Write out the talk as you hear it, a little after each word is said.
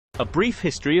A Brief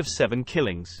History of 7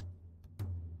 Killings.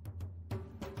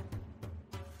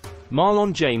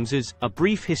 Marlon James's A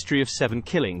Brief History of 7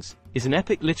 Killings is an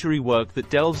epic literary work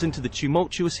that delves into the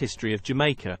tumultuous history of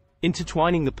Jamaica,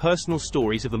 intertwining the personal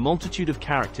stories of a multitude of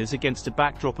characters against a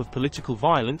backdrop of political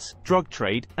violence, drug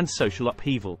trade, and social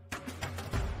upheaval.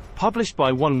 Published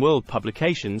by One World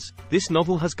Publications, this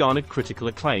novel has garnered critical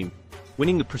acclaim,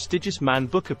 winning the prestigious Man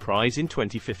Booker Prize in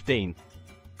 2015.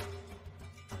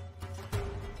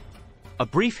 A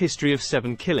Brief History of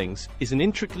 7 Killings is an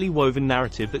intricately woven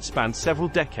narrative that spans several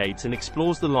decades and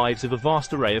explores the lives of a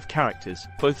vast array of characters,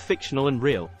 both fictional and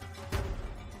real.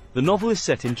 The novel is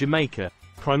set in Jamaica,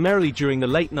 primarily during the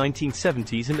late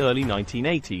 1970s and early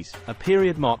 1980s, a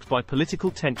period marked by political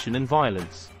tension and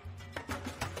violence.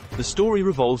 The story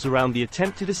revolves around the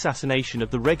attempted assassination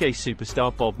of the reggae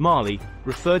superstar Bob Marley,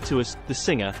 referred to as the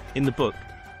Singer in the book.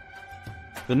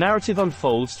 The narrative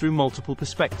unfolds through multiple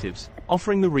perspectives,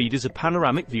 offering the readers a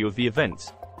panoramic view of the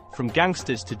events. From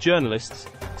gangsters to journalists,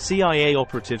 CIA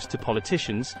operatives to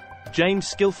politicians, James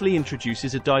skillfully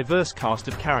introduces a diverse cast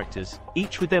of characters,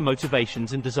 each with their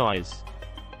motivations and desires.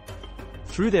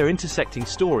 Through their intersecting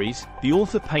stories, the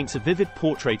author paints a vivid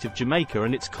portrait of Jamaica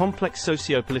and its complex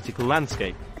socio-political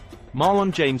landscape.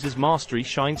 Marlon James's mastery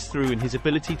shines through in his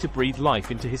ability to breathe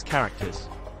life into his characters.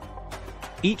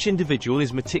 Each individual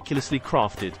is meticulously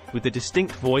crafted, with a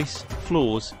distinct voice,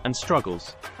 flaws, and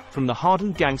struggles. From the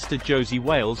hardened gangster Josie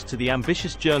Wales to the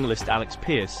ambitious journalist Alex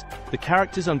Pierce, the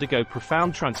characters undergo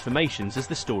profound transformations as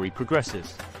the story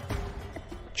progresses.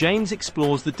 James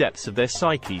explores the depths of their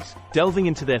psyches, delving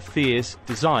into their fears,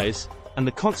 desires, and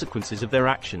the consequences of their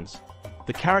actions.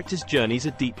 The characters' journeys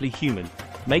are deeply human,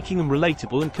 making them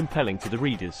relatable and compelling to the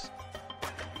readers.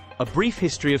 A Brief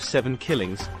History of 7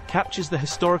 Killings captures the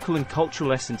historical and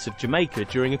cultural essence of Jamaica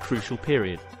during a crucial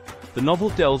period. The novel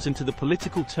delves into the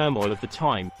political turmoil of the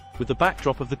time, with the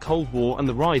backdrop of the Cold War and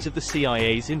the rise of the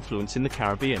CIA's influence in the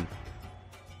Caribbean.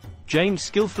 James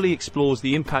skillfully explores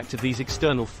the impact of these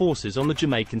external forces on the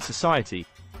Jamaican society,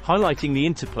 highlighting the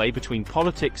interplay between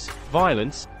politics,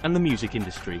 violence, and the music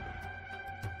industry.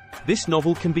 This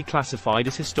novel can be classified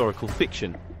as historical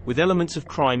fiction, with elements of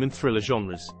crime and thriller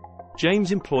genres.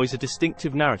 James employs a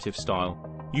distinctive narrative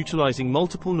style, utilizing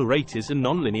multiple narrators and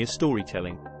non-linear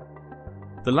storytelling.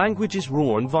 The language is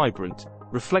raw and vibrant,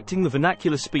 reflecting the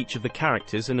vernacular speech of the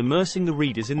characters and immersing the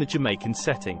readers in the Jamaican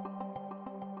setting.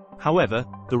 However,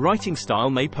 the writing style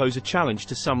may pose a challenge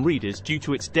to some readers due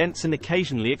to its dense and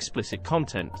occasionally explicit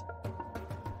content.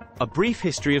 A Brief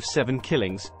History of 7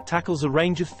 Killings tackles a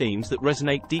range of themes that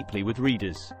resonate deeply with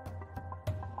readers.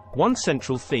 One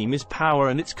central theme is power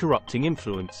and its corrupting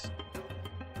influence.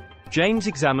 James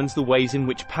examines the ways in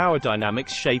which power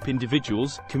dynamics shape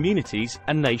individuals, communities,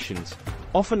 and nations,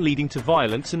 often leading to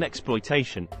violence and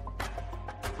exploitation.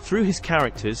 Through his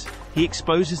characters, he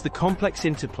exposes the complex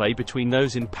interplay between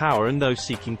those in power and those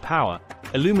seeking power,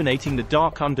 illuminating the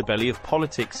dark underbelly of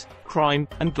politics, crime,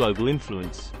 and global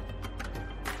influence.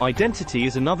 Identity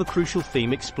is another crucial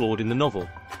theme explored in the novel.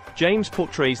 James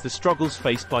portrays the struggles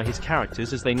faced by his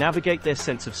characters as they navigate their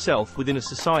sense of self within a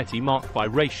society marked by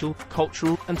racial,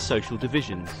 cultural, and social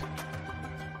divisions.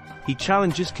 He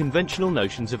challenges conventional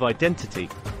notions of identity,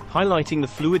 highlighting the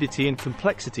fluidity and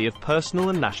complexity of personal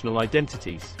and national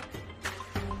identities.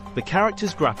 The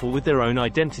characters grapple with their own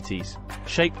identities,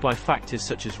 shaped by factors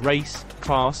such as race,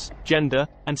 class, gender,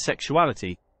 and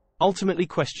sexuality, ultimately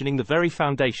questioning the very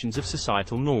foundations of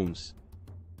societal norms.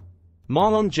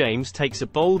 Marlon James takes a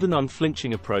bold and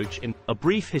unflinching approach in A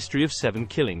Brief History of 7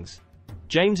 Killings.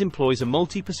 James employs a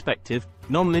multi-perspective,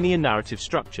 non-linear narrative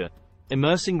structure,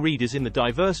 immersing readers in the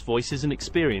diverse voices and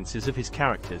experiences of his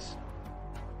characters.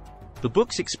 The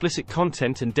book's explicit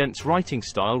content and dense writing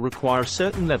style require a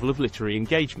certain level of literary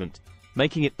engagement,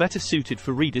 making it better suited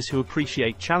for readers who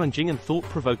appreciate challenging and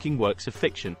thought-provoking works of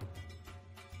fiction.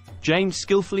 James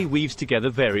skillfully weaves together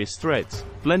various threads,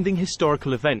 blending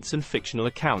historical events and fictional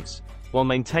accounts, while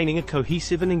maintaining a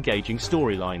cohesive and engaging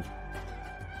storyline.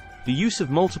 The use of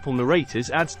multiple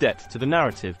narrators adds depth to the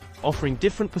narrative, offering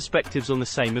different perspectives on the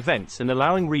same events and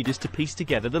allowing readers to piece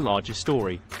together the larger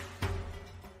story.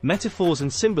 Metaphors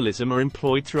and symbolism are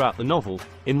employed throughout the novel,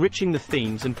 enriching the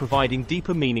themes and providing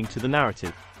deeper meaning to the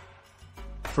narrative.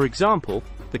 For example,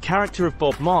 the character of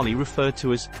Bob Marley, referred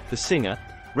to as the Singer,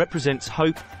 represents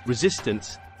hope,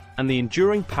 resistance, and the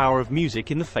enduring power of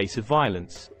music in the face of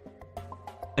violence.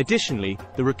 Additionally,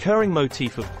 the recurring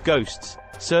motif of ghosts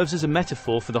serves as a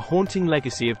metaphor for the haunting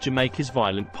legacy of Jamaica's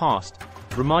violent past,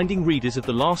 reminding readers of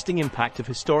the lasting impact of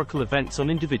historical events on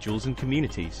individuals and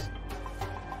communities.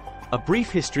 A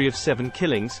Brief History of 7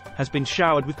 Killings has been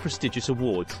showered with prestigious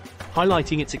awards,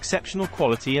 highlighting its exceptional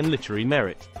quality and literary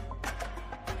merit.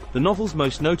 The novel's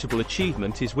most notable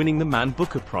achievement is winning the Man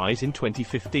Booker Prize in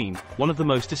 2015, one of the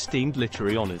most esteemed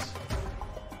literary honors.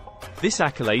 This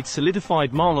accolade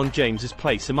solidified Marlon James's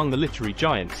place among the literary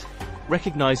giants,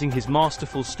 recognizing his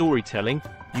masterful storytelling,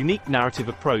 unique narrative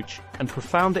approach, and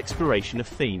profound exploration of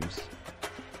themes.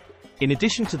 In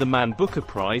addition to the Man Booker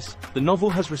Prize, the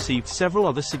novel has received several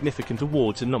other significant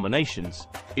awards and nominations.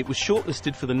 It was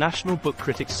shortlisted for the National Book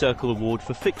Critics Circle Award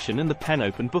for Fiction and the PEN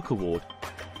Open Book Award.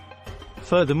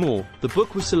 Furthermore, the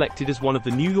book was selected as one of the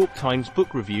New York Times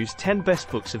Book Review's 10 Best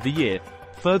Books of the Year,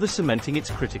 further cementing its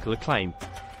critical acclaim.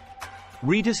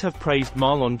 Readers have praised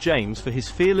Marlon James for his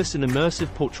fearless and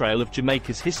immersive portrayal of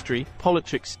Jamaica's history,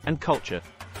 politics, and culture.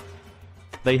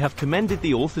 They have commended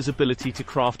the author's ability to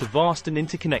craft a vast and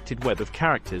interconnected web of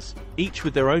characters, each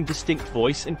with their own distinct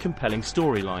voice and compelling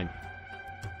storyline.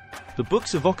 The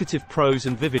book's evocative prose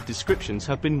and vivid descriptions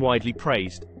have been widely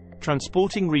praised,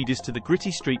 transporting readers to the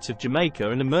gritty streets of Jamaica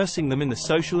and immersing them in the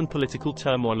social and political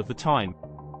turmoil of the time.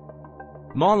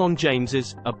 Marlon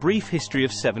James's A Brief History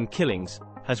of 7 Killings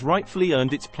has rightfully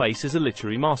earned its place as a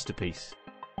literary masterpiece.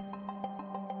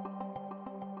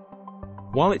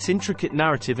 While its intricate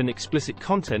narrative and explicit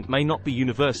content may not be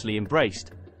universally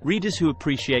embraced, readers who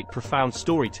appreciate profound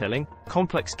storytelling,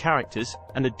 complex characters,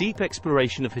 and a deep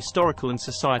exploration of historical and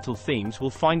societal themes will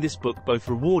find this book both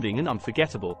rewarding and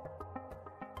unforgettable.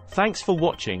 Thanks for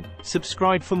watching.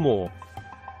 Subscribe for more.